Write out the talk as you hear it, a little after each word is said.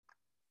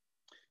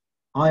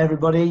Hi,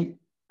 everybody,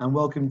 and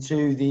welcome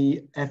to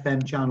the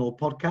FM Channel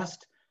podcast.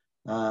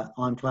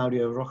 I'm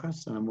Claudio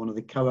Rojas, and I'm one of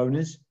the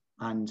co-owners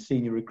and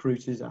senior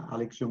recruiters at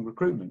Alex Young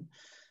Recruitment.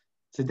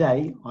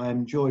 Today, I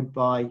am joined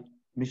by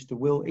Mr.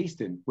 Will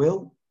Easton.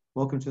 Will,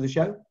 welcome to the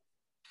show.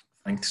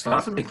 Thanks for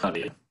having me,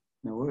 Claudio.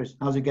 No worries.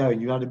 How's it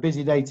going? You had a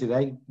busy day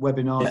today,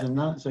 webinars and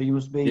that, so you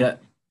must be... Yeah,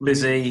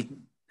 busy,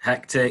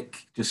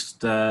 hectic,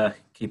 just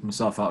keeping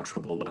myself out of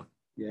trouble, though.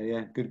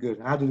 Yeah, good.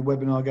 How did the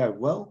webinar go?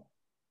 Well?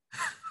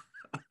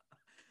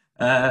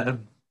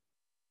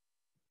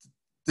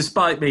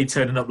 Despite me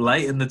turning up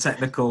late and the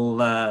technical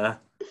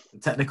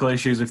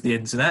issues with the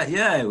internet,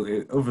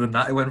 other than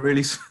that, it went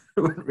really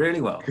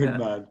well. Good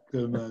man.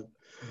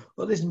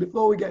 Well, listen,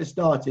 before we get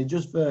started,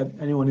 just for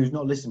anyone who's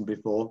not listened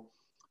before,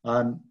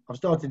 I've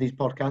started these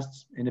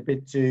podcasts in a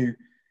bit to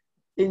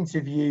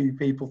interview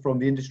people from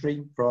the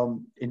industry,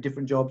 in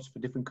different jobs, for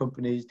different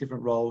companies,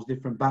 different roles,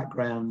 different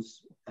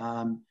backgrounds,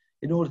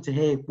 in order to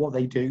hear what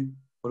they do,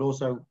 but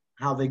also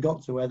how they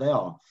got to where they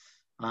are.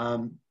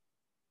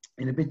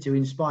 In a bit to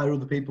inspire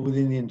other people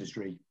within the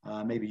industry,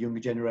 maybe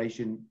younger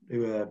generation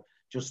who are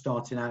just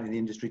starting out in the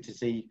industry, to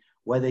see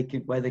where they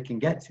can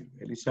get to,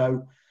 really.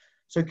 So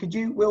could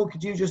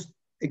you just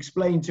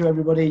explain to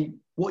everybody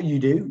what you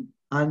do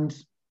and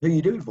who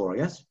you do it for, I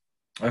guess?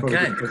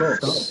 Okay, of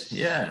course.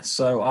 Yeah,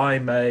 so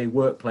I'm a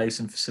workplace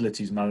and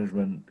facilities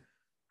management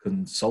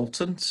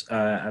consultant,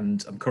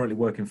 and I'm currently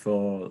working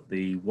for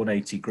the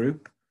 180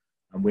 Group,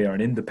 and we are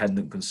an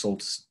independent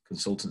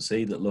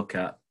consultancy that look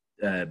at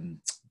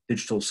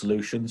digital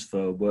solutions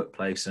for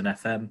workplace and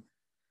FM.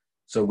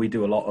 So we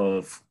do a lot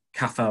of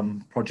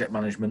CAFAM project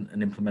management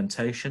and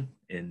implementation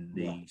in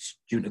the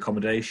student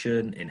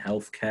accommodation, in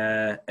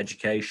healthcare,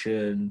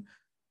 education,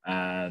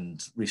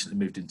 and recently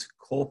moved into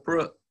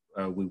corporate.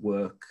 We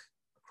work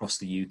across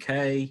the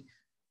UK,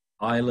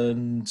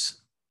 Ireland,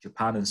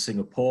 Japan and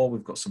Singapore.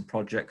 We've got some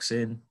projects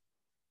in.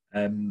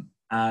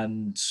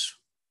 And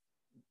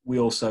we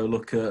also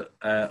look at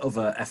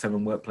other FM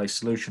and workplace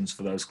solutions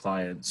for those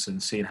clients and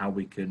seeing how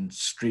we can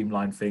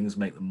streamline things,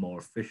 make them more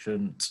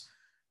efficient,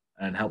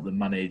 and help them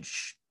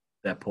manage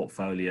their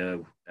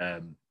portfolio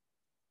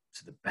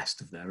to the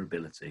best of their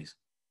abilities.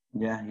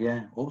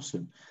 Yeah,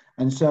 awesome.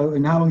 And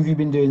how long have you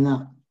been doing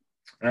that?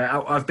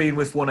 I've been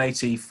with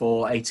 180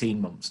 for 18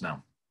 months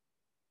now.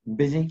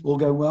 Busy? All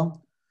going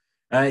well?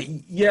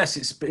 Yes,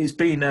 it's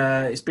been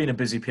a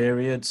busy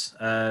period.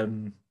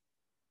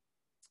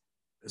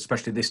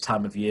 Especially this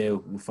time of year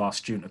with our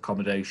student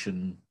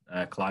accommodation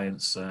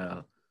clients,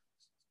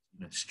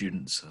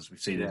 students, as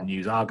we've seen in the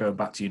news, are going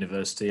back to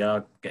university,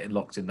 are getting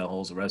locked in their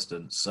halls of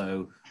residence.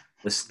 So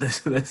there's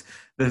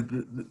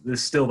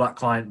still that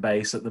client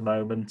base at the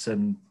moment,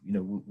 and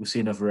we're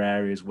seeing other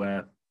areas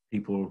where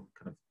people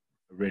kind of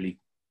are really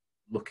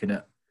looking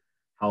at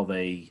how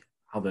they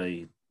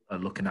are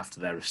looking after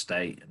their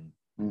estate and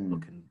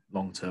looking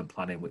long-term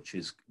planning, which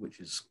is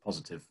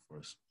positive for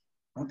us.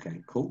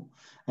 Okay, cool.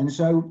 And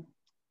so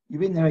you've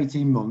been there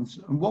 18 months,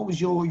 and what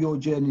was your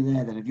journey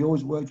there then? Have you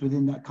always worked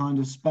within that kind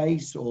of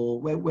space,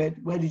 or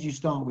where did you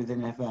start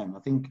within FM? I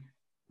think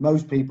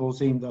most people I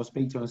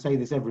speak to, and I say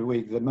this every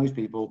week, that most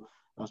people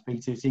I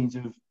speak to seem to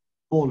have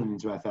fallen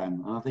into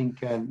FM, and I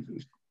think it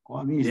was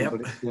quite amusing. Yep.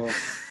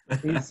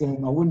 But it's I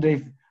wonder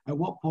if at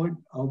what point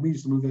I'll be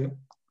someone that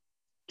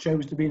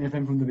chose to be in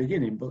FM from the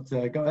beginning. But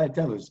go ahead,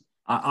 tell us.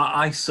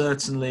 I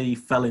certainly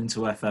fell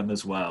into FM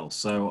as well.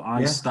 So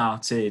I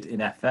started in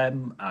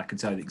FM, I can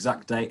tell you the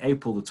exact date,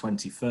 April the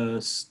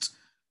 21st,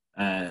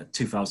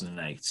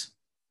 2008.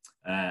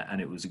 And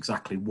it was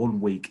exactly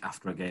 1 week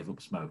after I gave up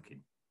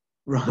smoking.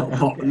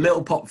 Right.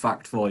 Little pop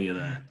fact for you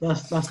there.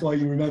 That's why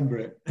you remember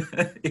it.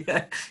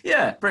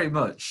 yeah, pretty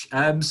much.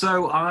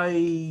 So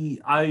I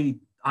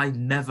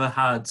never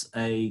had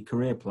a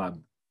career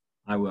plan.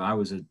 I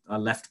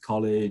left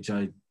college,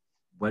 I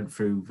went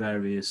through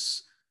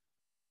various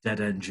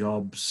dead-end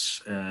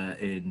jobs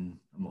I'm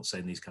not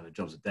saying these kind of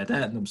jobs are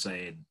dead-end, I'm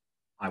saying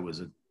I was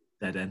a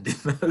dead-end in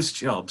those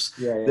jobs.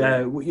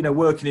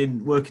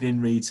 Working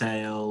in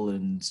retail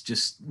and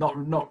just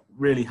not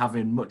really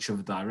having much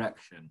of a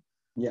direction.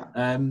 Yeah.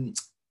 And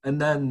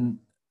then,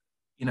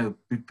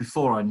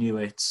 before I knew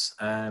it,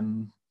 I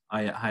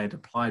had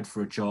applied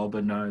for a job,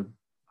 and I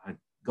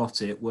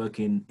got it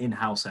working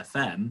in-house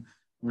FM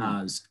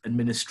as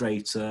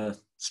administrator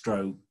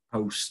stroke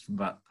post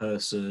that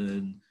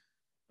person,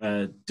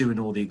 doing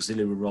all the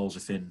auxiliary roles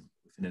within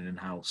an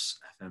in-house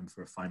FM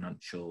for a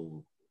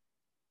financial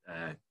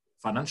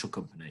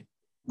company.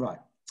 Right.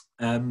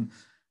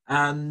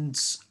 And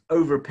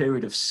over a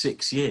period of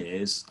 6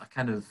 years,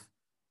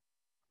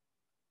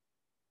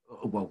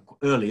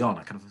 early on,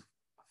 I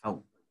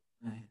felt,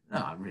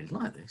 I really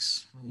like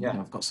this.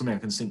 I've got something I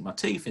can sink my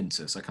teeth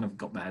into. So I kind of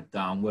got my head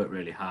down, worked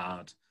really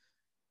hard.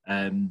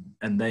 And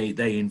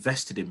they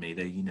invested in me.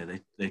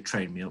 They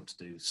trained me up to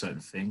do certain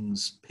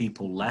things.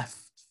 People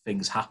left,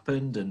 things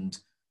happened,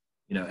 and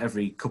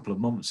every couple of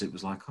months it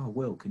was like, oh,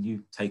 Will, can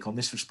you take on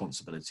this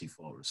responsibility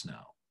for us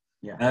now?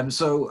 Yeah.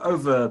 So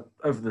over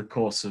the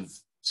course of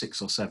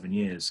 6 or 7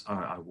 years,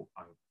 I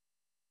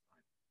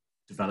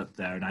developed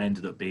there, and I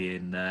ended up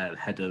being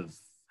head of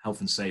health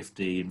and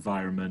safety,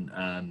 environment,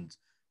 and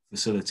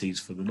facilities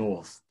for the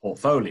North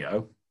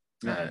portfolio,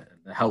 the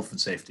health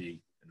and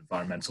safety and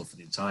environmental for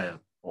the entire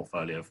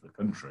portfolio for the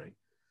country.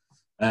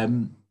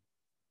 And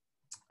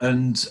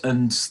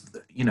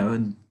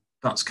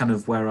that's kind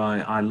of where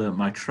I learnt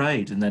my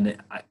trade. And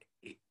then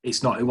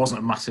it wasn't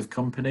a massive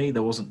company.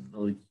 There wasn't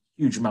a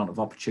huge amount of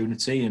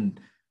opportunity,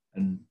 and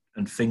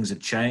things had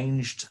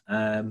changed.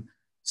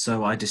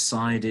 So I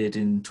decided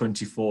in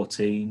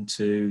 2014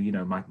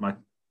 to,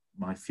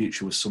 my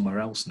future was somewhere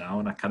else now,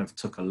 and I kind of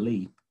took a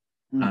leap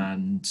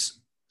and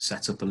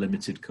set up a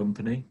limited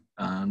company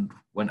and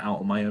went out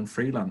on my own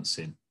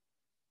freelancing.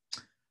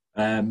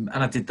 And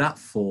I did that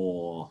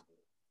for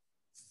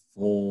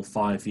 4 or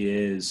 5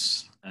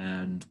 years,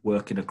 and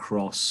working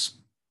across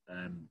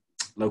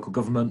local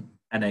government,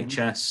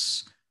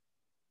 NHS,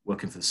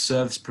 working for the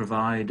service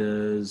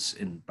providers,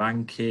 in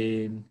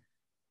banking,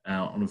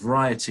 on a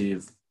variety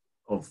of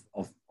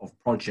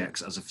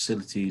projects as a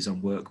facilities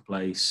and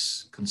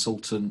workplace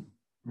consultant,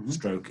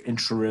 stroke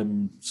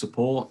interim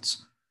support.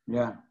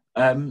 Yeah.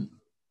 And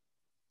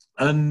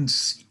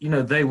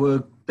they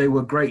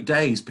were great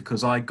days,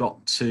 because I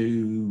got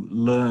to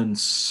learn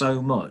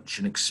so much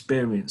and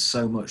experience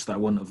so much that I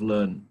wouldn't have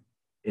learned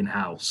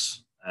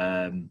in-house.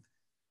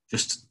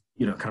 Just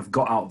kind of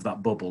got out of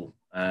that bubble,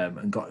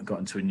 and got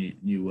into a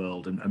new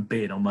world, and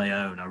being on my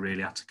own, I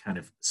really had to kind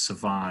of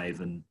survive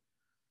and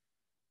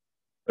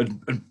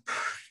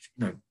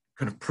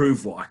kind of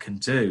prove what I can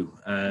do.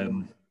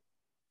 So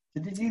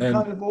did you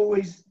kind of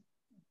always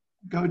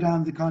go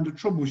down the kind of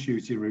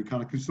troubleshooting route,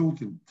 kind of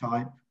consultant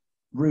type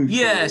route?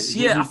 Yes,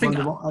 yeah. I think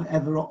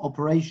ever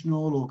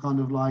operational, or kind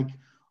of like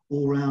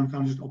all round,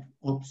 kind of just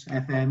ops,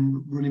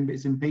 FM, running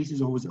bits and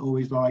pieces, or was it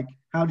always like,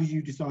 how did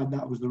you decide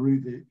that was the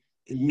route that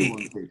you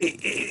wanted?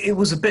 It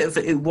was a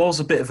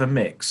bit of a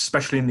mix,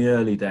 especially in the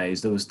early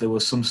days. There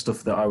was some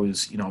stuff that I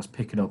was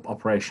picking up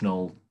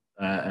operational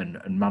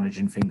and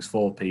managing things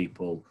for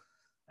people,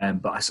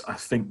 but I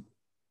think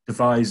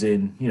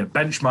devising,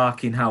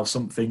 benchmarking how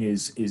something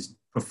is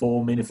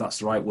performing, if that's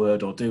the right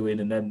word, or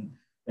doing, and then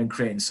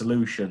creating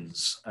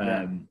solutions.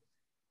 Kind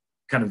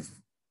of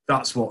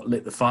that's what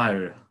lit the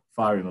fire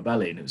in my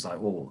belly, and it was like,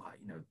 well,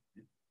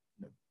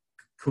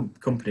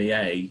 company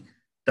A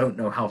don't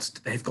know how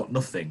they've got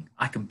nothing.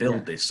 I can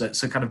build this.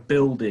 So kind of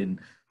building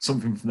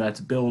something from there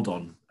to build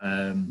on.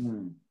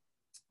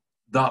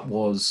 That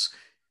was,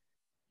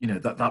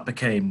 that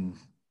became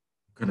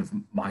kind of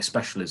my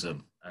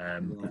specialism.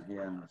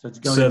 So it's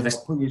going there,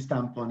 put your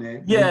stamp on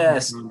it.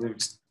 Yes.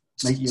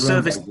 Make your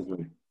own,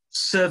 basically.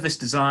 Service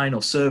design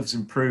or service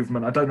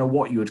improvement. I don't know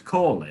what you would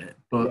call it,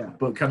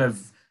 but kind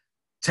of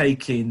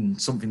taking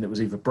something that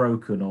was either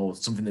broken or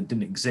something that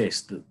didn't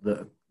exist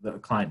that a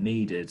client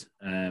needed,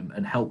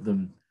 and help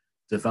them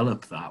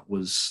develop that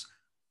was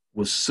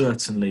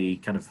certainly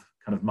kind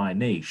of my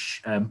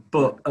niche.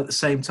 But at the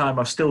same time,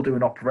 I was still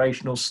doing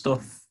operational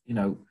stuff,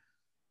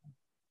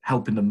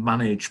 helping them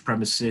manage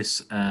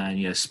premises,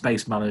 and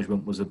space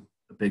management was a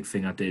big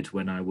thing I did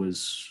when I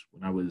was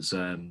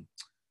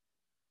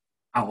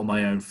out on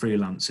my own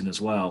freelancing as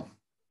well.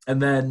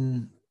 And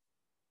then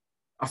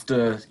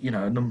after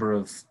a number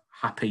of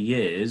happy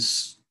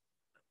years,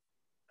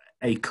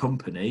 a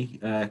company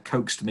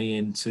coaxed me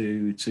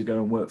into to go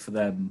and work for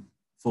them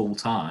full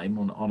time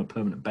on a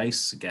permanent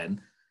basis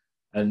again,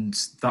 and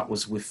that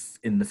was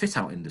within the fit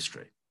out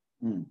industry.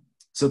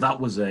 So that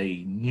was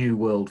a new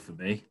world for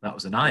me. That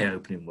was an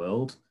eye-opening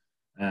world.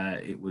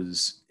 It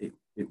was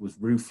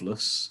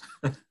ruthless,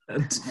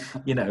 and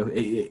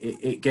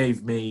it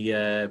gave me.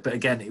 But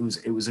again, it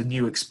was a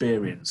new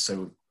experience.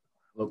 So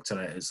I looked at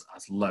it as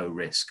low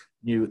risk,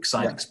 new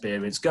exciting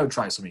experience. Go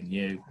try something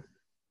new,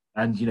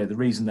 and the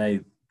reason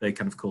they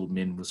kind of called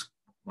me in was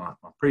my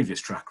previous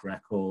track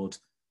record,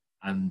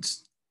 and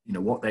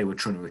what they were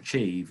trying to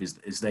achieve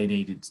is they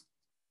needed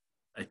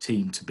a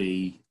team to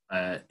be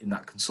in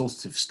that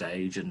consultative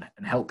stage and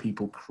help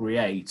people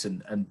create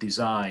and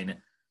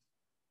design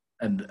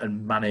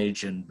and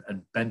manage and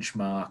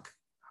benchmark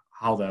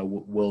how their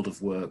world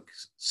of work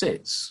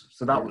sits.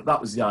 So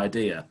that was the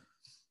idea.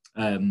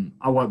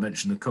 I won't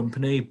mention the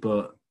company,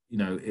 but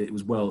there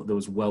was well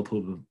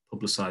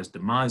publicized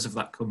demise of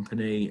that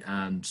company,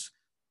 and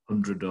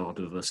 100 odd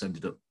of us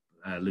ended up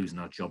losing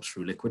our jobs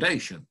through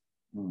liquidation.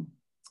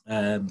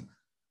 And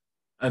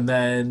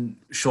then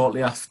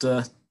shortly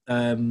after,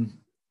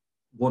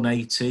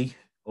 180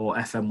 or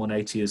FM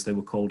 180 as they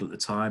were called at the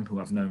time, who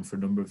I've known for a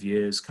number of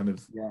years, kind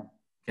of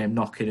came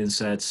knocking and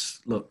said,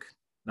 "Look,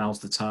 now's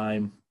the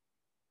time.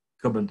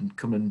 Come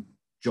and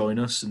join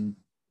us, and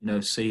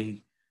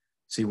see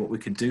what we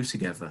can do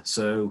together."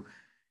 So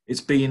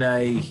it's been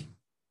an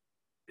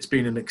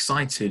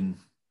exciting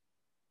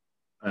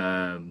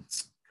kind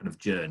of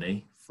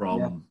journey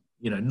from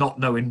not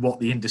knowing what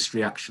the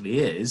industry actually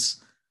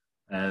is,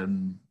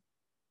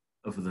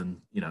 other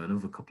than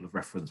another couple of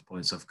reference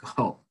points I've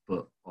got,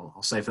 but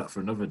I'll save that for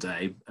another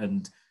day.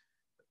 And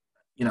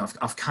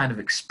I've kind of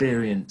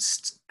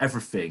experienced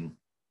everything,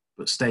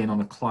 but staying on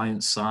the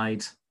client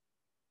side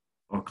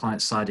or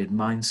client-sided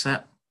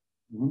mindset.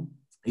 Mm-hmm.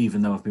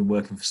 Even though I've been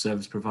working for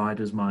service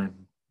providers, my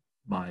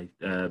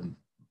kind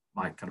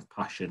of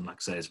passion, like I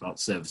say, is about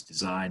service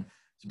design.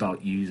 It's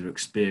about user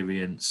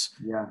experience.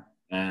 Yeah.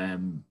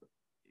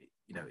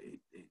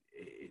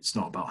 It's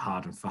not about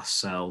hard and fast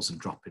sells and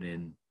dropping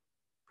in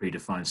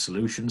predefined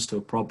solutions to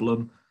a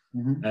problem.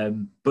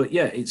 Mm-hmm. But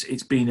yeah,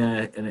 it's been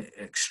an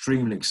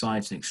extremely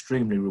exciting,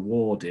 extremely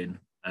rewarding.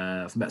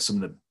 I've met some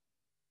of the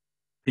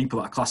people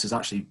that I class as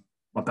actually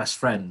my best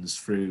friends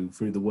through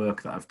the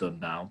work that I've done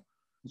now.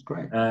 It's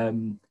great.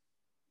 And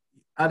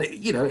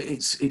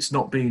it's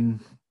not been,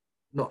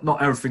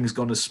 not everything's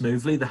gone as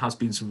smoothly. There has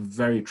been some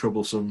very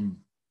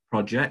troublesome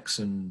projects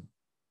and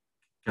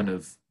kind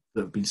of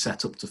that have been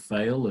set up to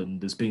fail,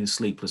 and there's been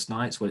sleepless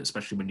nights,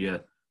 especially when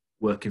you're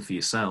working for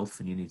yourself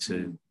and you need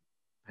to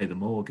pay the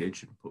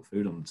mortgage and put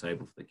food on the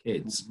table for the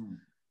kids.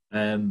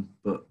 Mm-hmm.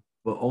 But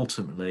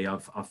ultimately,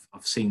 I've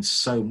seen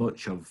so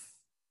much of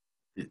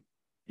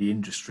the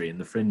industry and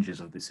the fringes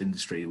of this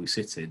industry we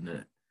sit in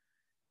that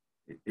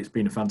it's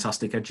been a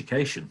fantastic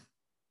education.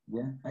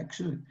 Yeah,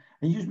 excellent.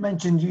 And you just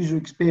mentioned user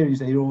experience,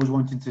 that you're always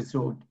wanting to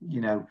sort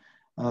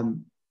of,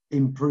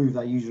 improve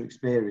that user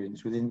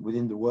experience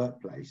within the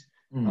workplace.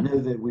 I know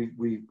that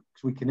we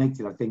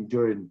connected, I think,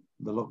 during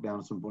the lockdown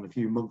at some point a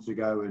few months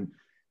ago, and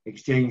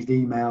exchanged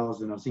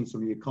emails, and I've seen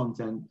some of your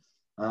content,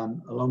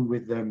 along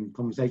with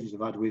conversations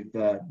I've had with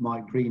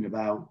Mike Green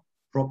about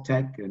prop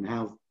tech and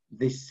how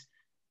this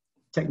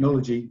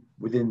technology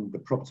within the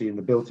property and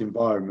the built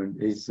environment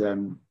is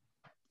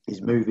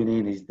moving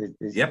in, is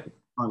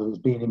kind of it's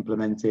being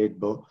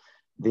implemented, but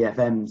the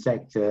FM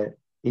sector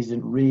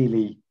isn't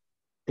really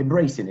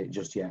embracing it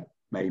just yet,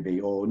 maybe,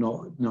 or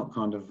not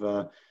kind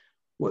of.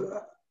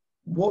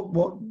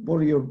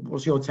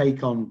 What's your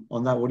take on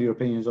that? What are your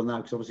opinions on that?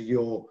 Because obviously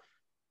you're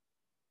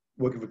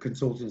working for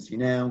consultancy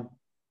now.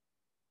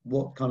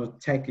 What kind of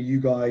tech are you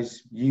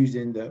guys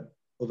using that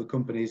other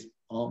companies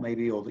aren't,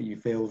 maybe, or that you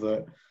feel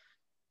that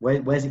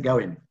where's it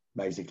going,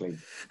 basically?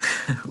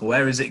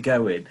 Where is it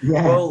going?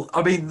 Yeah. Well,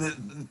 I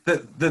mean,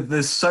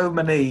 there's so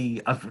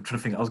many. I'm trying to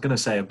think. I was going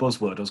to say a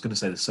buzzword. I was going to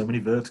say there's so many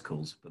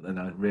verticals, but then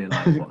I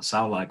realised what it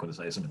sound like when I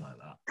say something like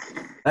that.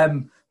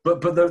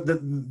 But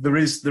there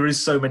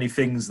is so many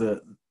things,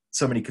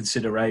 so many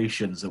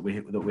considerations that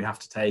we have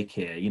to take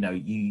here.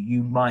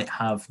 You might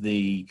have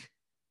the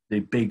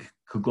big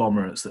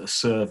conglomerates that are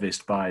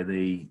serviced by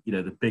the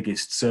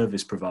biggest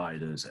service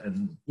providers,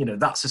 and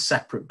that's a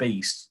separate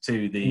beast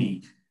to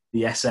the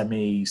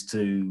SMEs,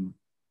 to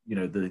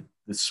the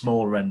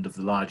smaller end of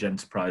the large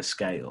enterprise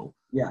scale.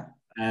 Yeah.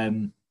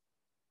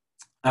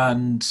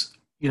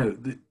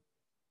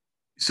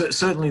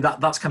 Certainly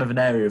that's kind of an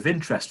area of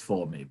interest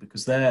for me,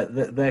 because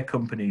they're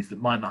companies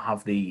that might not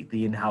have the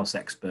in-house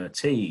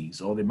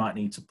expertise, or they might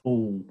need to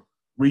pool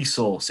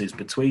resources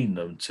between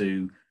them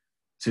to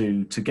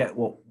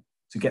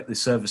get the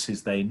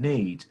services they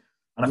need.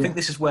 And I think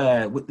this is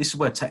where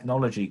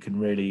technology can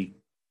really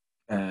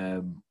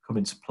come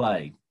into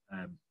play.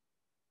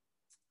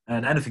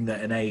 And anything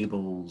that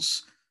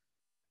enables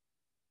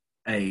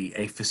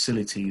a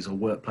facilities or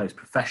workplace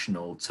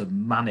professional to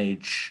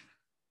manage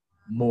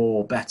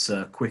more,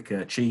 better,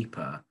 quicker,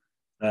 cheaper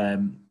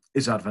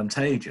is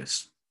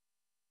advantageous.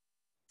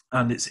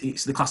 And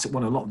it's the classic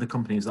one. A lot of the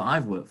companies that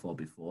I've worked for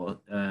before,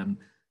 the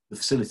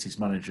facilities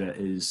manager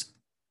is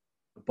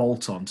a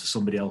bolt-on to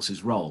somebody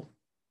else's role,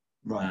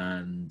 right?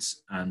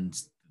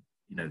 And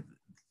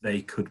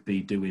they could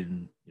be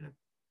doing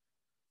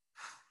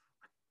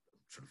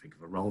I'm trying to think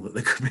of a role that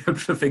they could be. I'm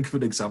trying to think of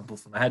an example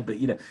from my head, but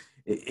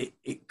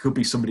it could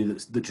be somebody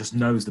that just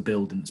knows the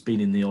building, that's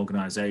been in the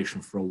organisation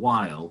for a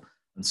while,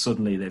 and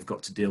suddenly they've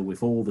got to deal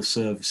with all the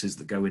services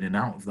that go in and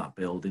out of that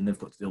building. They've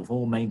got to deal with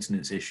all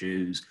maintenance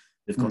issues.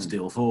 They've got to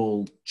deal with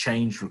all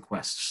change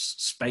requests,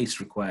 space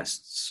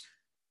requests,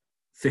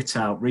 fit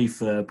out,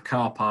 refurb,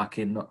 car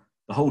parking,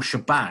 the whole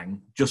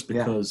shebang, just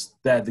because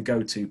they're the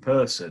go-to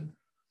person.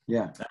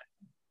 Yeah.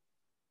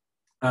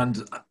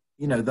 And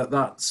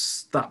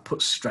that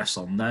puts stress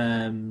on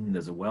them.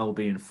 There's a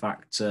well-being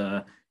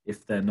factor.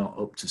 If they're not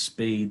up to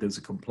speed, there's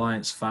a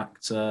compliance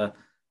factor.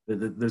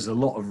 There's a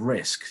lot of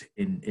risk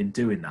in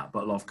doing that,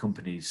 but a lot of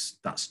companies,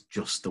 that's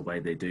just the way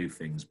they do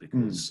things,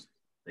 because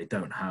they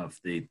don't have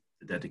the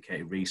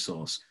dedicated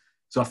resource.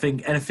 So I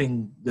think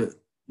anything that,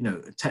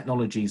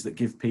 technologies that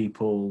give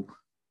people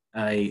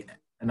an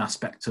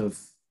aspect of,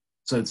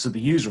 so the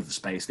user of the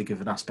space, they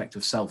give an aspect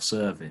of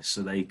self-service,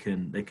 so they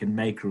can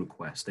make a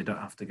request. They don't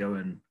have to go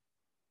and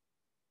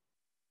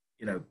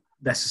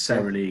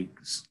necessarily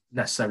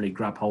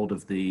grab hold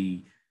of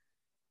the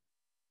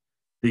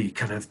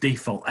kind of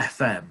default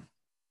FM.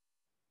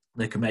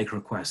 They can make a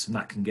request, and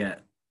that can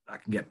get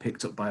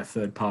picked up by a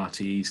third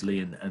party easily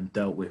and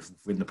dealt with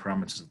within the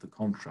parameters of the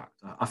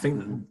contract. I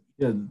think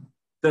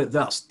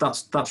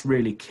that's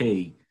really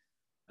key.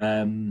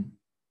 And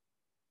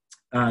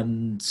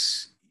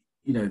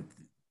the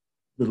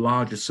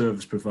larger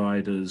service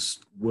providers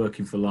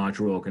working for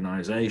larger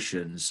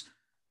organisations,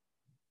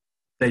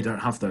 they don't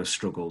have those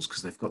struggles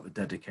because they've got the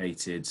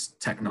dedicated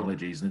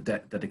technologies and the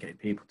dedicated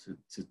people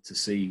to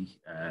see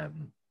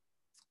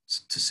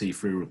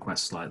through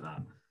requests like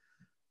that.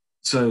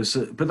 So,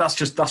 but that's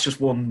just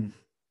one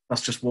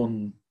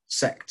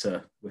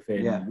sector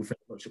within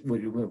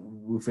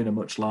a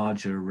much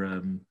larger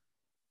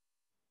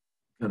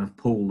kind of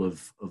pool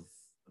of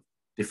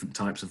different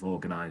types of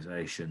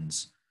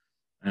organisations.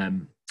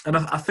 And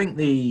I think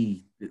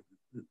the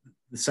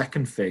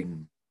second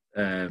thing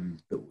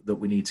that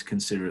we need to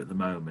consider at the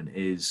moment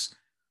is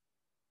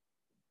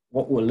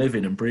what we're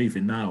living and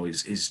breathing now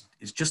is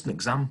just an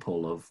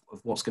example of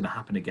what's going to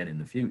happen again in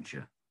the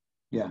future.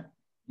 Yeah.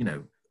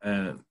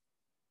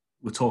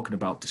 We're talking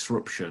about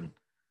disruption.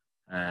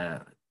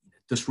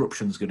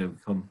 Disruption is going to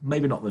become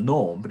maybe not the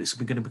norm, but it's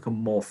going to become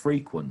more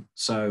frequent.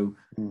 So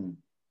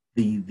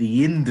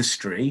the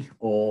industry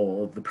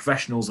or the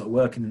professionals that are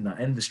working in that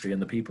industry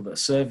and the people that are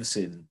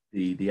servicing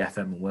the FM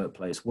and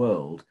workplace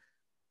world,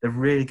 they're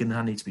really going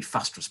to need to be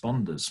fast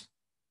responders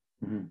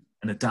and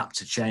adapt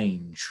to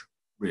change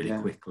really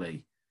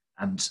quickly.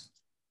 And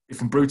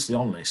if I'm brutally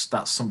honest,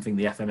 that's something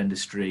the FM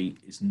industry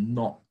is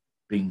not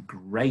being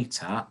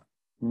great at,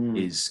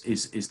 is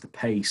the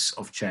pace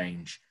of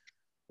change.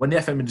 When the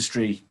FM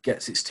industry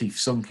gets its teeth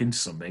sunk into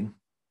something,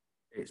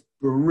 it's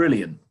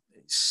brilliant.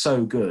 It's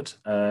so good.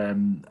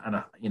 And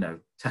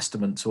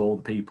testament to all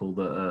the people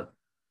that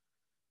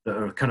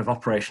are kind of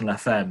operational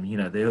FM,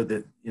 they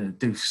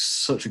do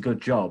such a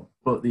good job,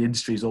 but the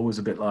industry is always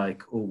a bit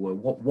like, oh, well,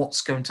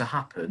 what's going to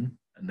happen?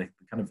 And they're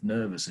kind of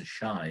nervous and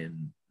shy,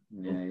 and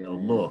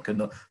they'll look and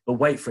they'll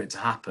wait for it to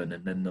happen,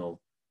 and then they'll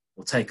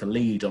take a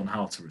lead on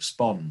how to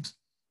respond.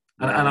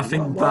 And I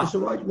think why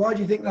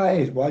do you think that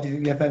is? Why do you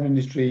think the FM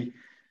industry?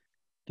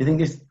 Do you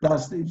think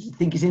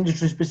it's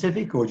industry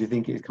specific, or do you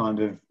think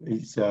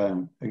it's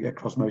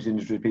across most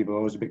industries? People are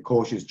always a bit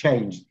cautious.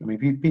 Change. I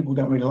mean, people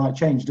don't really like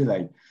change, do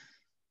they?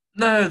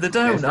 No, they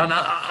don't. And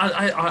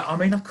I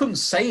mean, I couldn't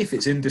say if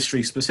it's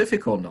industry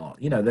specific or not.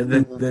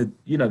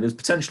 There's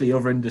potentially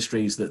other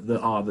industries that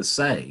are the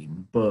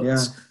same, but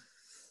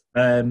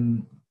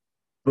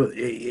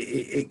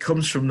it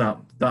comes from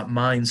that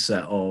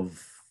mindset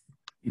of,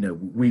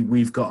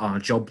 we've got our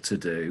job to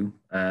do,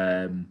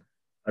 and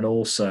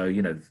also,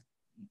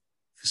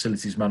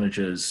 facilities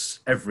managers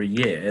every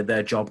year,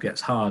 their job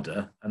gets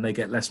harder and they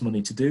get less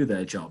money to do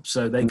their job,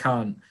 so they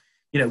can't.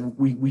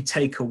 We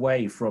take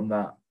away from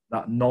that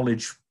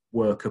knowledge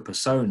worker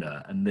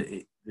persona, and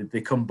they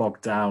become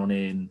bogged down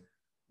in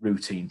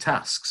routine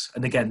tasks.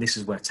 And again, this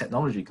is where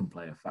technology can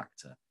play a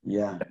factor.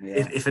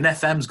 If an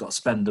FM's got to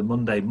spend a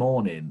Monday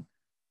morning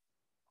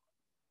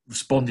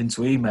responding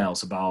to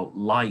emails about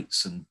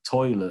lights and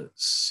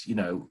toilets,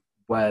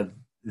 where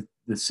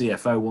the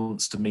CFO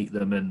wants to meet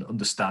them and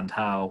understand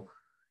how,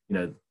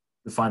 the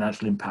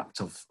financial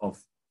impact of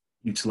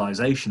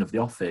utilization of the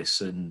office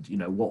and,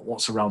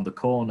 what's around the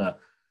corner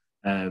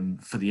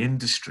for the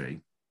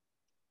industry,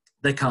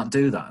 they can't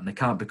do that, and they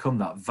can't become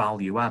that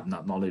value add and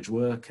that knowledge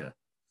worker.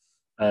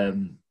 But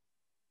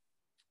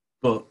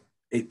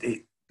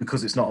it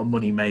because it's not a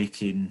money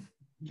making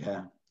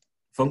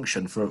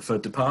function for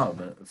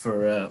department,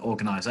 for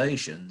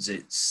organisations,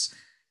 it's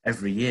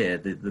every year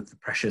the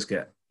pressures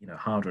get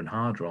harder and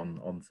harder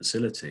on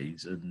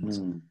facilities,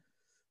 and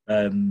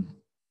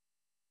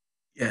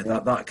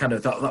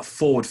that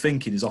forward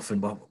thinking is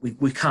often, well,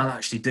 we can't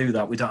actually do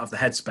that, we don't have the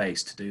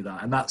headspace to do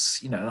that, and that's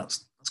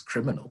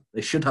criminal.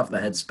 They should have the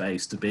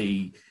headspace to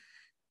be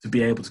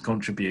able to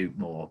contribute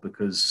more,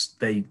 because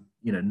they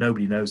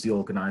nobody knows the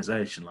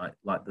organisation like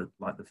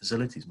the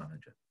facilities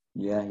manager.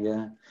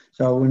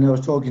 So when I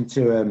was talking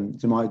to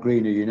Mike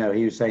Greener,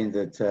 he was saying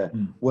that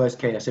worst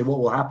case, I said, what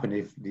will happen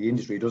if the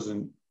industry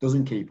doesn't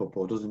keep up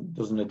or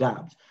doesn't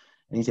adapt?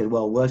 And he said,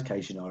 well, worst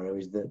case scenario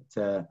is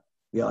that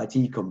the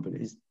IT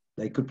companies,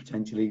 they could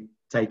potentially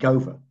take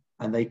over,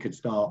 and they could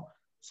start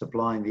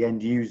supplying the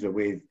end user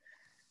with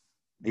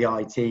the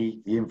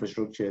IT, the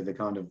infrastructure, the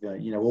kind of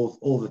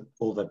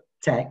all the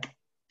tech,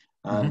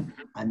 and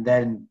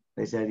then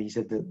he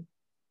said that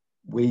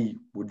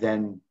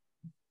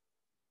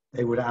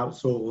they would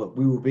outsource.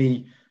 We would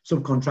be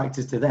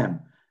subcontractors to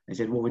them. He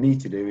said what we need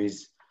to do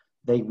is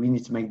we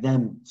need to make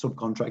them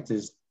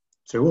subcontractors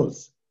to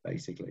us,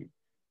 basically.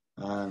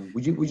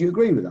 Would you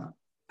agree with that?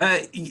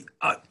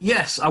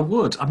 Yes, I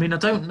would. I mean, I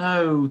don't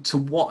know to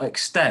what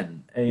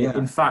extent.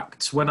 In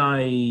fact, when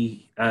I've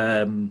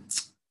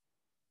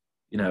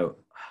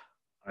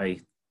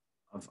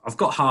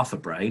got half a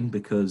brain,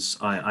 because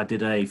I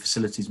did a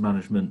facilities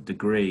management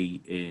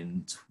degree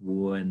in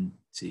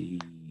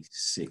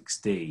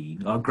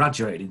 2016. I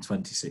graduated in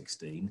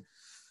 2016.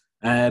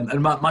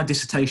 And my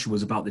dissertation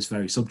was about this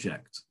very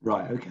subject.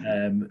 Right, okay.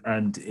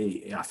 And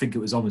I think it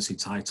was honestly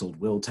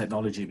titled, "Will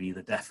Technology Be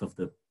the Death of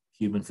the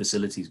Human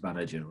Facilities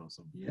Manager?" or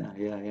something. Yeah.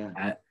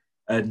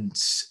 And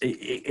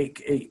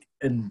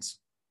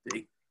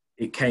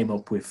it came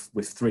up with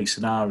three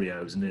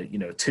scenarios, and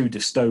two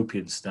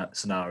dystopian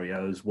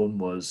scenarios. One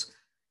was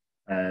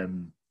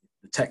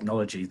the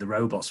technology, the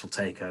robots will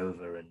take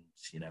over, and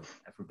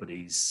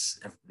everybody's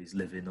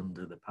living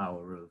under the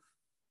power of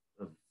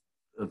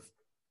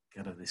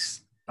kind of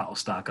this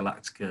Battlestar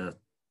Galactica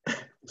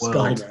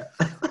world,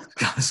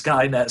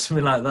 Skynet,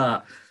 something like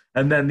that.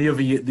 And then the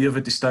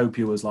other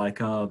dystopia was like,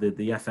 the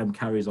FM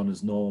carries on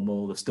as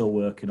normal. They're still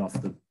working off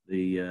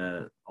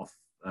the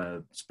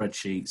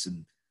spreadsheets,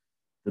 and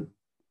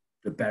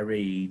the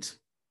buried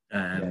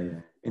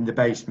in the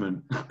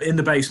basement. In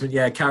the basement,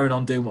 yeah, carrying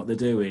on doing what they're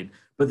doing.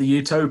 But the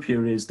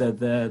utopia is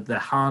they're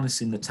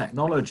harnessing the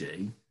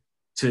technology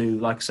to,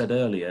 like I said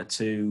earlier,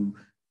 to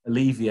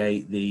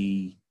alleviate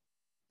the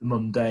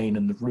mundane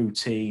and the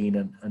routine,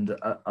 and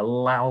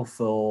allow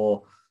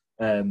for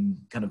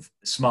kind of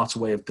a smarter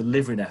way of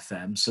delivering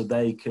FM, so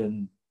they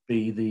can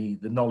be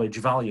the knowledge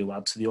value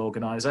add to the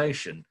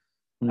organisation,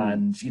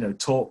 and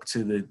talk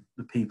to the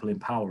people in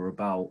power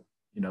about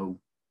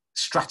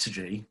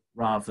strategy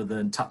rather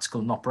than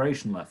tactical and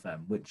operational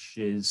FM, which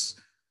is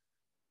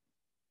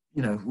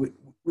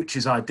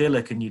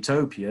idyllic and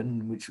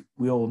utopian, which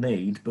we all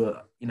need.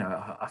 But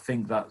I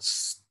think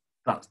that's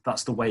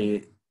the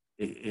way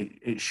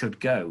it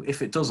should go.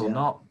 If it does or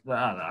not,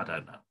 I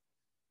don't know.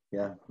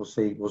 Yeah, we'll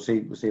see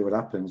what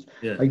happens.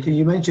 Yeah. Like,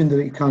 you mentioned that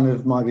it kind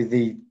of might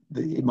be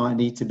it might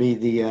need to be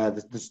the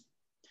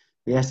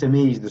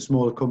SMEs, the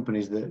smaller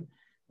companies that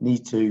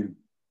need to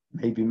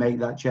maybe make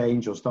that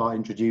change or start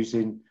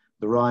introducing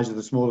the rise of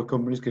the smaller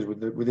companies, because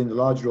within the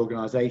larger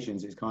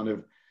organisations, it's kind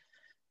of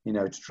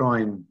to try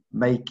and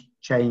make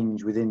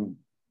change within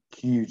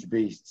huge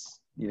beasts.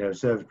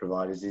 Service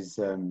providers is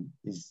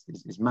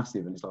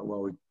massive, and it's like,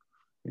 well,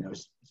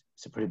 it's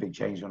a pretty big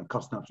change. It's going to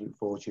cost an absolute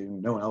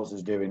fortune. No one else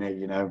is doing it.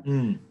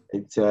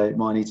 It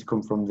might need to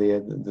come from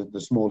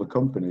the smaller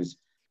companies.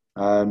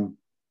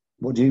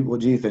 What do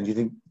you think? Do you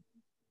think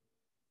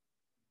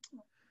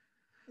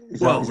is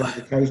that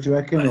the case? Do you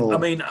reckon? Or, I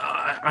mean,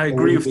 I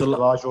agree with the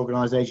large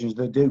organisations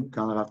that do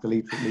kind of have to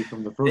lead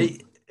from the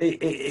front.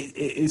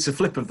 It's a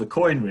flip of the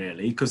coin,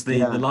 really, because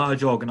the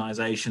large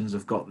organisations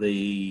have got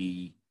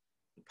the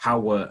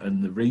power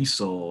and the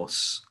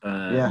resource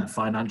and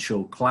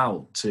financial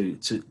clout to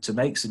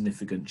make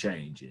significant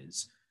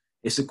changes.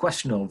 It's a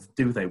question of,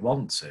 do they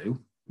want to?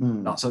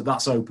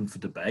 That's open for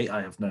debate.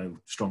 I have no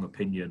strong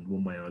opinion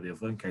one way or the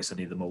other, in case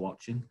any of them are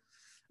watching.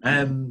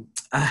 And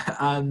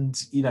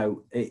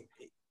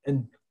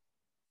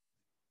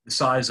the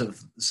size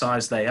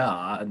they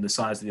are, and the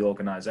size of the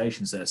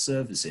organisations they're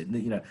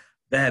servicing,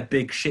 they're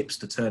big ships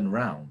to turn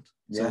around.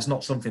 So it's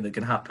not something that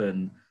can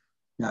happen.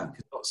 No,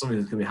 it's not something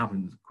that's going to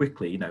happen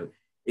quickly.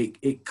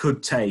 It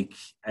could take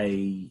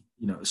a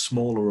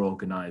smaller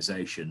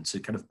organisation to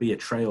kind of be a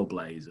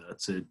trailblazer,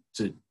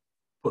 to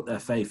put their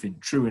faith in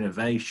true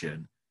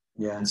innovation,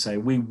 and say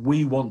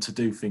we want to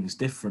do things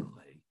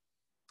differently.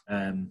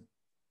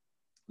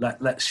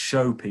 Let's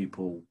show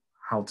people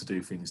how to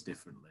do things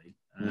differently,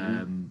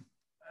 and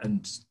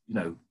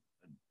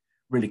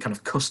really kind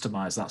of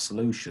customize that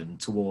solution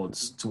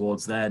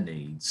towards their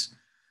needs.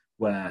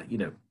 Where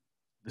the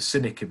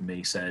cynic in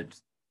me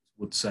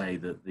would say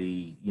that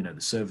the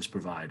service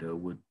provider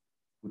would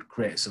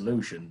create a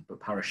solution, but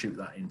parachute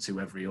that into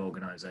every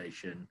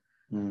organisation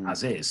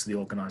as is. The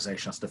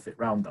organisation has to fit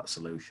around that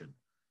solution.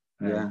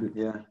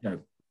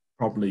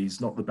 Probably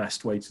is not the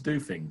best way to do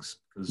things,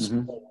 because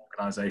all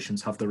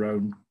organisations have their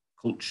own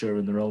culture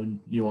and their own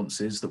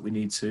nuances that we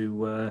need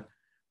to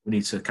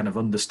kind of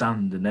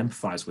understand and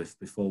empathise with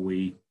before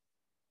we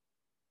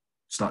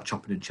start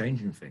chopping and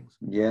changing things.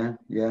 Yeah.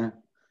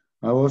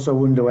 I also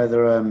wonder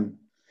whether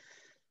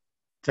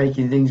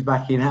taking things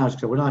back in-house,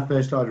 because when I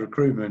first started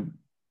recruitment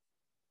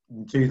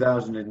in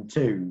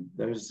 2002,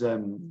 there was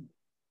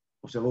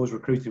obviously I've always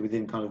recruited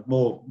within kind of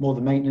more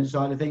the maintenance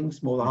side of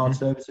things, more the hard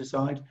services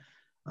side.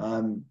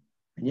 And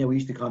we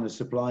used to kind of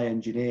supply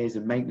engineers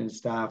and maintenance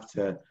staff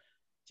to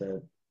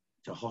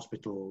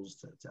hospitals,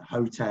 to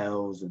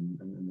hotels and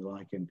the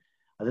like. And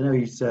I don't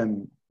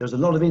know, there's a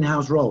lot of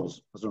in-house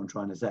roles, that's what I'm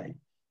trying to say,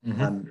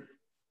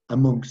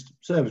 amongst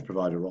service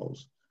provider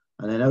roles.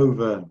 And then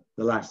over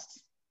the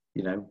last,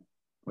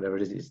 whatever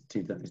it is, it's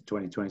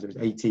 2020, so it's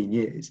 18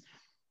 years,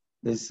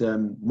 there's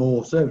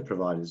more service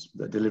providers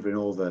that are delivering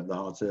all the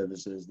hard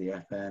services, the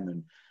FM,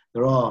 and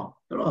there are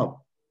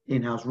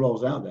in-house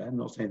roles out there. I'm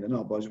not saying they're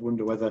not, but I just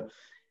wonder whether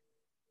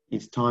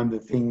it's time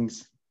that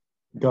things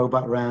go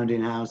back around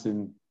in-house,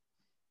 and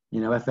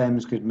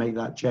FMs could make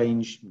that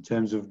change in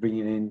terms of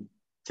bringing in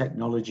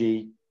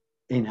technology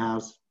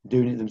in-house,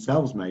 doing it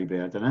themselves. Maybe,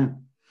 I don't know.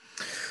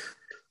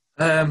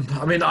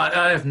 I mean,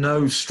 I have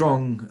no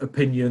strong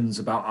opinions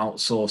about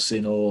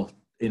outsourcing or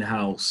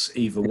in-house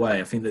either way.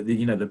 I think that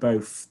they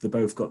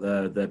both got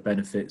their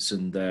benefits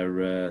and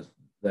their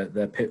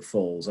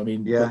pitfalls. I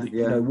mean,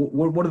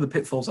 one of the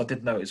pitfalls I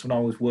did notice when I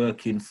was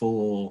working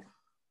for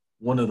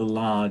one of the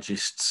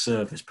largest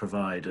service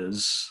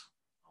providers.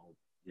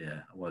 I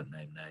won't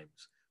name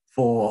names,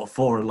 for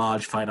a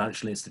large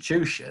financial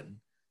institution.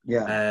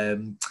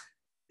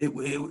 It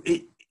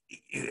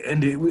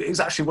was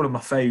actually one of my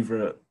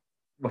favourite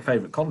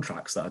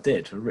contracts that I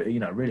did. I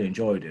really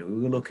enjoyed it.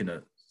 We were looking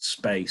at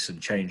space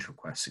and change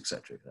requests,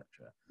 etc.,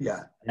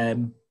 etc.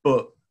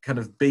 But kind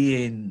of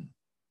being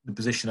the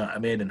position that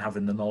I'm in and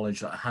having the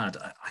knowledge that I had,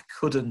 I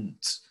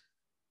couldn't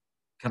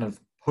kind of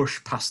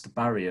push past the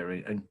barrier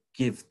and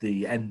give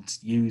the end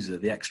user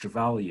the extra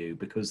value,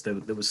 because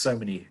there was so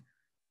many,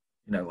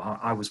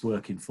 I was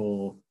working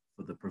for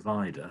the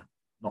provider,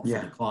 not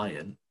for the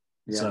client.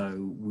 Yeah.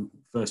 So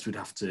first we'd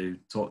have to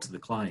talk to the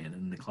client,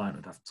 and the client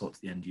would have to talk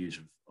to the end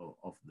user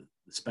of the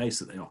space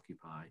that they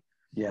occupy.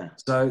 Yeah.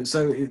 So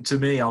to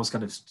me, I was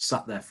kind of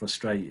sat there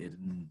frustrated,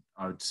 and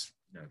I would,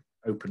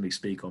 openly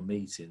speak on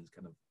meetings,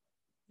 kind of,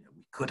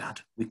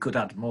 we could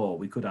add more.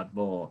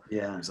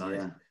 Yeah.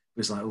 It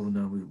was like, oh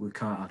no, we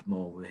can't add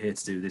more. We're here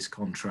to do this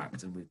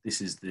contract, and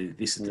this is the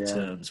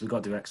terms. We've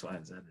got to do X, Y,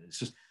 and Z. It's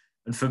just,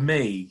 and for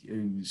me,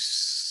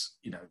 who's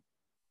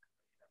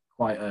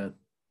quite a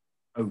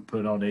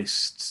open,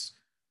 honest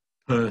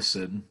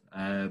person,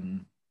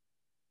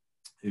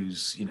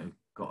 who's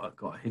got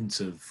a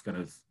hint of kind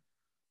of,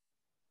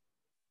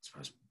 I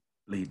suppose,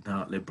 bleeding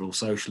out liberal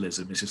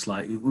socialism. It's just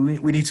like,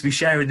 we need to be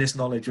sharing this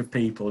knowledge with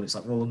people. And it's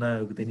like, well,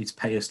 no, they need to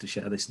pay us to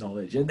share this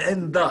knowledge,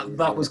 and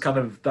that was kind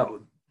of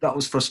that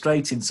was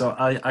frustrating. So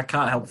I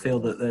can't help feel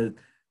that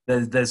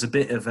there's a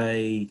bit of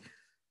a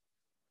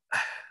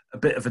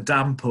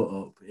dam put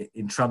up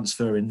in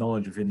transferring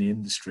knowledge within the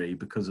industry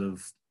because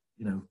of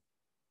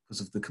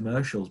the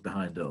commercials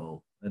behind it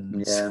all.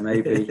 And yeah,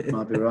 maybe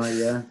might be right.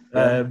 Yeah.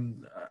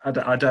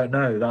 I don't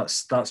know.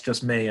 That's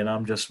just me, and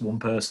I'm just one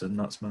person.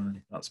 That's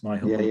my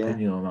humble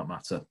opinion on that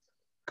matter.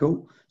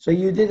 Cool. So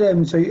you did.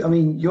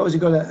 You obviously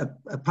got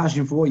a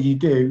passion for what you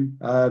do.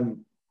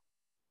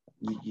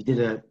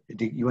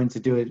 You went to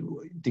do a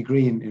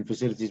degree in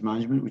facilities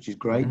management, which is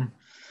great.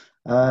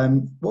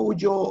 Mm-hmm. What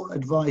would your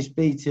advice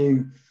be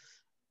to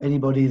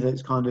anybody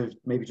that's kind of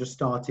maybe just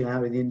starting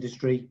out in the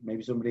industry?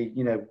 Maybe somebody,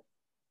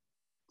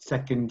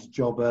 second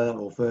jobber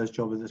or first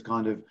jobber that's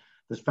found,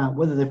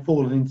 whether they've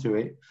fallen into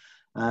it,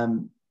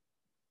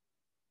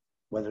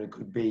 whether it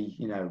could be,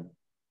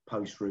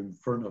 post room,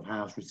 front of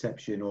house,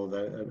 reception, or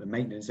a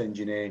maintenance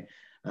engineer,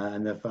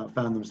 and they've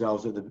found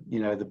themselves at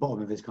the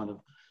bottom of this kind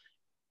of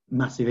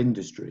massive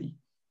industry.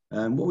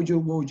 What would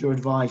your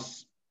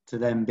advice to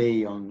them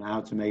be on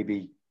how to,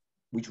 maybe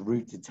which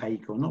route to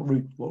take, or not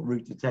what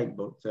route to take,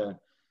 but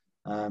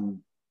I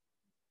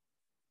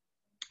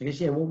guess,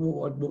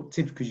 what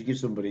tips could you give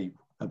somebody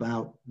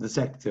about the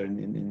sector and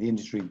in the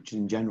industry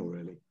in general,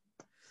 really?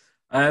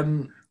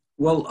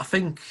 Well, I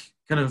think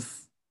kind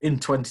of in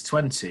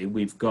 2020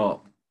 we've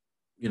got,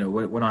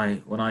 when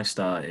I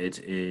started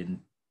in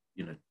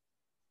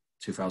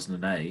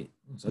 2008,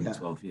 it's only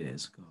 12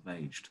 years. God, I've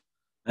aged.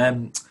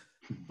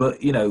 But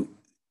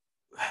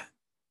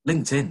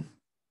LinkedIn,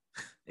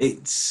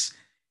 it's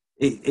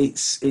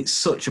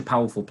such a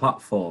powerful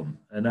platform,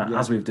 and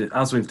as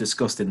we've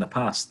discussed in the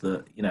past,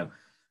 that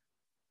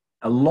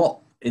a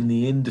lot in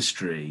the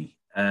industry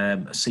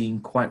seem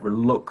quite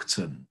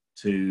reluctant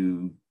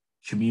to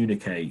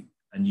communicate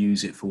and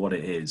use it for what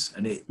it is.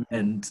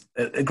 And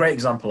a great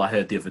example I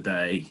heard the other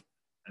day,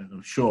 and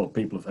I'm sure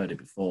people have heard it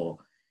before,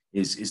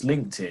 is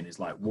LinkedIn is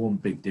like one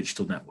big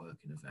digital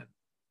networking event.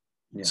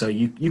 Yeah. So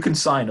you can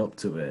sign up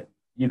to it,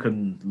 you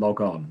can log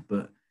on,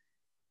 but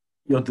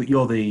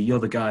you're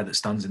the guy that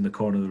stands in the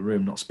corner of the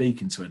room not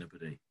speaking to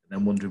anybody, and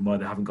then wondering why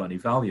they haven't got any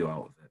value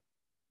out of it.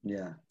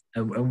 Yeah.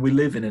 And we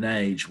live in an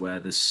age where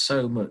there's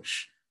so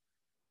much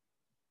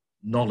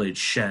knowledge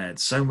shared,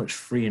 so much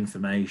free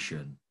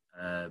information.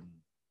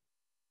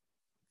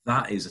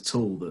 That is a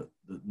tool that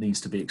needs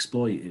to be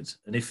exploited.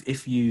 And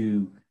if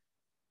you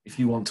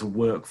want to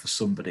work for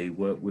somebody,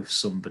 work with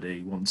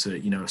somebody, want to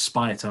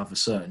aspire to have a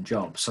certain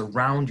job,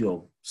 surround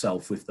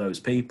yourself with those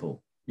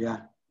people.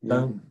 Yeah.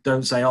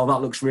 Don't say, oh,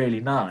 that looks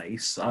really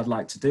nice, I'd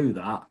like to do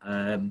that.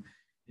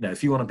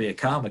 If you want to be a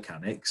car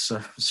mechanic,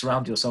 so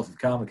surround yourself with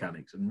car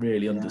mechanics and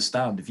really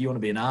understand. If you want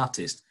to be an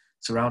artist,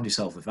 surround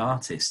yourself with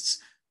artists.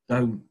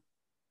 Don't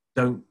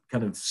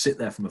kind of sit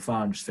there from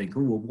afar and just think,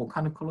 oh, well, what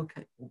kind of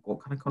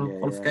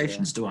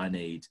qualifications do I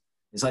need?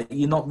 It's like,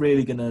 you're not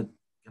really going to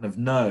kind of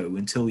know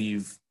until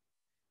you've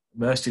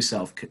immersed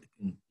yourself.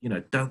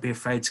 Don't be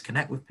afraid to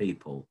connect with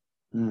people.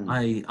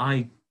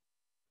 I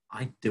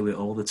do it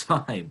all the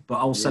time, but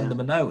I'll send them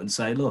a note and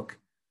say, look,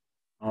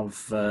 I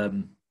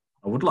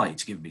would like you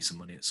to give me some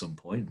money at some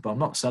point, but I'm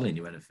not selling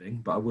you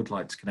anything, but I would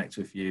like to connect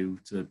with you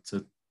to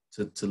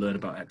learn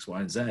about X, Y,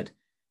 and Z.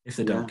 If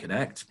they don't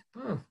connect,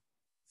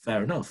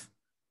 fair enough.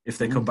 If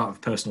they come back with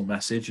a personal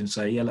message and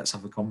say, yeah, let's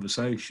have a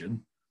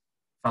conversation,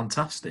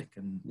 fantastic.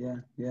 And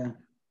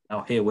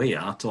now here we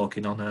are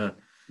talking on a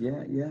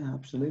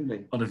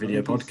absolutely on a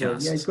video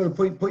podcast. You've got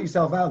to put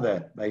yourself out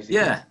there, basically.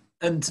 Yeah,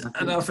 and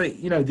I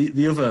think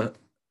the other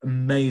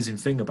amazing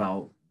thing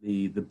about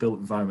the built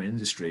environment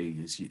industry,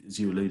 as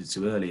you alluded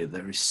to earlier,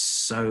 there is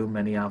so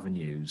many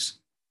avenues.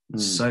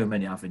 So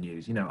many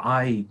avenues.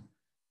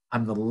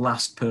 I'm the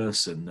last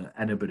person that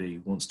anybody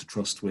wants to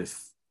trust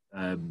with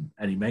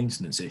any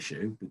maintenance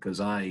issue, because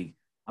I'm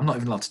not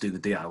even allowed to do the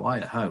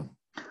DIY at home.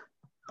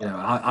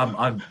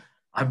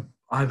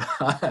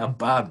 I'm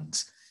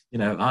banned.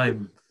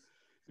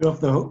 You're off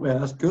the hook,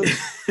 man. That's good.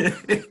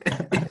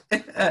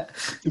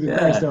 To be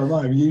fair, so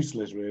I'm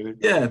useless, really.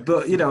 Yeah,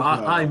 but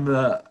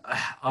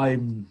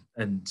I'm,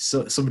 and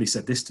so, somebody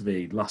said this to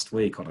me last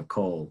week on a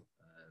call,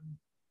 and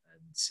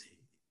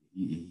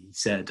he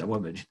said, I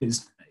won't mention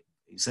his name.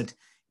 He said,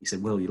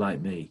 "Will, you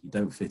like me? You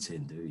don't fit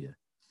in, do you?"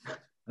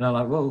 And I'm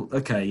like, well,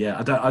 okay, yeah,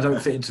 I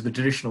don't fit into the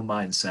traditional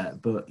mindset,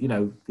 but the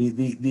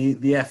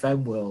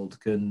FM world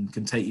can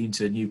take you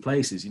into new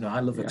places.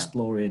 I love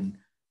exploring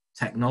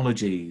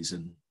technologies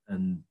and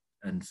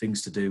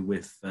things to do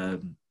with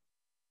the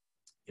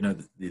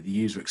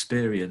user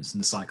experience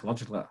and the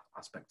psychological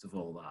aspect of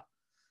all that.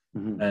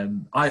 Mm-hmm.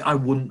 I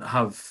wouldn't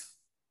have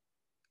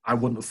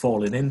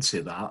fallen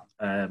into that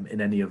in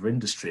any other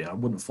industry. I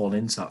wouldn't fall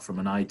into that from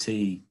an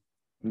IT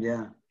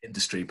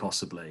industry,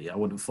 possibly. I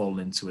wouldn't fall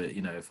into it,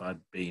 if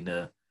I'd been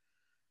a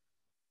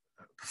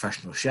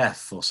professional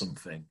chef or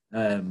something.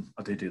 I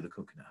do the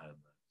cooking at home,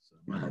 so I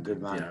might not do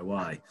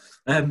DIY.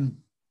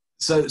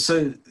 So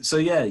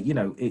yeah,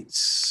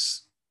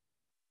 it's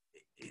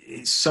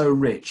so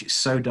rich, it's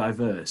so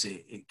diverse.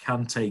 It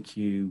can take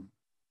you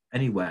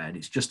anywhere, and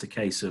it's just a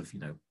case of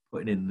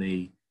putting in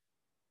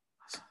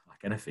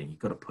like anything. You've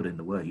got to put in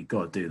the work. You've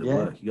got to do the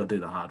work. You've got to do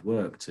the hard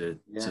work to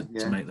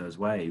make those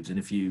waves. And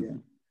if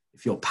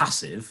you're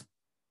passive,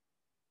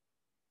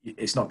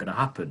 it's not going to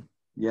happen.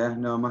 Yeah,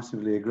 no, I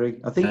massively agree.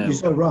 I think you're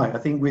so right. I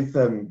think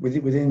within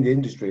the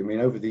industry, I mean,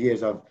 over the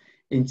years, I've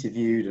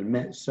interviewed and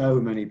met so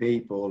many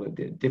people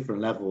at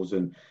different levels,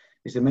 and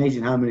it's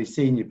amazing how many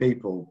senior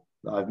people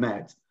that I've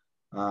met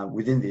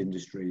within the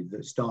industry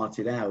that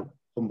started out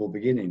humble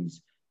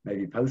beginnings,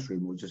 maybe post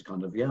room, or just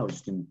kind of I was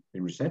just in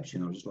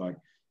reception. I was just like,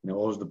 I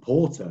was the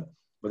porter,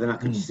 but then I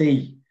could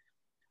see.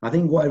 I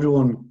think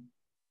one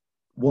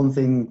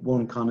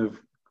kind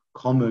of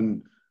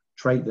common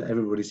trait that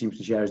everybody seems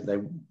to share is they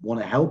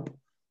want to help.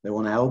 They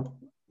want to help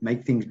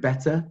make things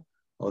better,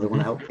 or they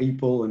want to help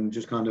people, and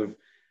just kind of.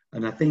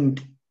 And I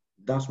think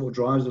that's what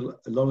drives a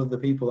lot of the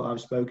people that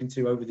I've spoken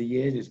to over the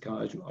years. Is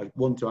kind of I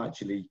want to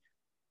actually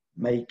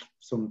make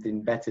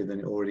something better than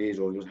it already is,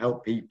 or just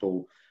help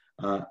people,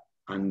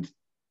 and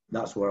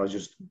that's where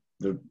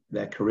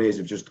their careers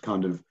have just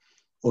kind of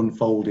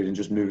unfolded and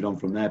just moved on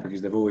from there, because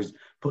they've always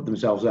put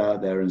themselves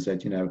out there and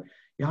said,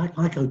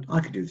 I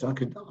could do this. I've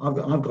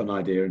got an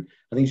idea, and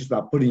I think it's just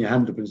about putting your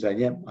hand up and saying,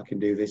 yeah, I can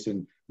do this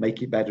and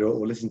make it better,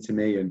 or listen to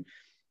me. And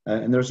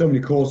there are so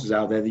many courses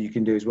out there that you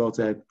can do as well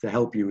to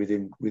help you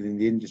within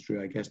the industry,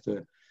 I guess,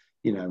 to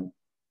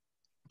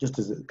just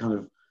as a kind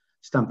of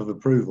stamp of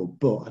approval.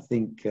 But I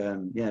think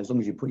as long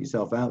as you put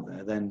yourself out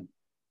there, then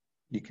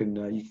you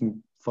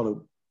can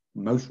follow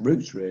most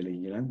routes,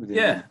 really.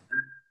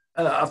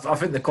 I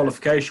think the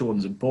qualification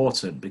one's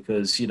important,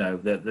 because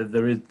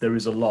there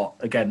is a lot.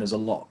 Again, there's a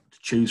lot to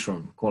choose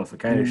from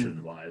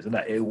qualification wise, and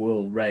that it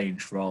will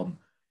range from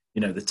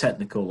the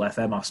technical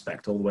FM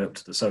aspect all the way up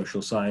to the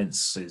social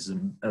sciences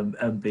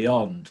and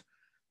beyond.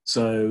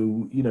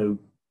 So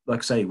like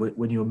I say,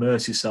 when you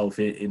immerse yourself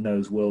in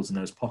those worlds and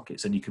those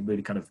pockets, then you can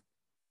really kind of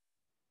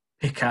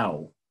pick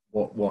out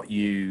what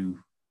really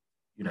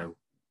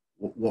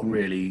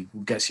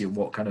gets you,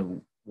 what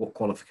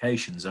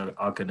qualifications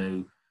are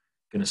going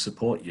to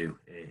support you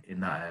in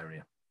that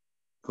area.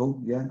 Cool.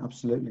 Yeah,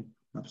 absolutely.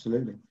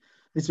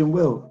 Listen,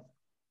 Will,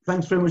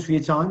 thanks very much for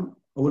your time.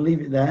 I will leave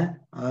it there.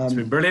 It's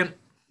been brilliant.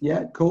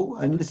 Yeah, cool.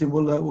 And listen,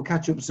 we'll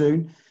catch up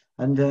soon,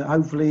 and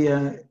hopefully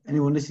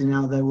anyone listening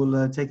out there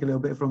will take a little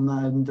bit from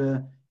that, and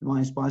it might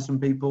inspire some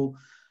people.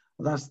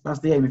 That's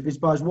the aim. If it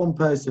inspires one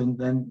person,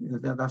 then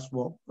that's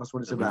what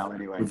it's about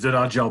anyway. We've done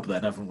our job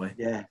then, haven't we?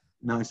 Yeah,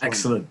 nice.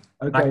 Excellent.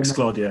 Okay, thanks,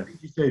 Claudio. See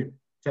you soon.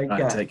 Take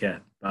care. Take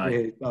care.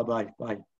 Bye. Bye.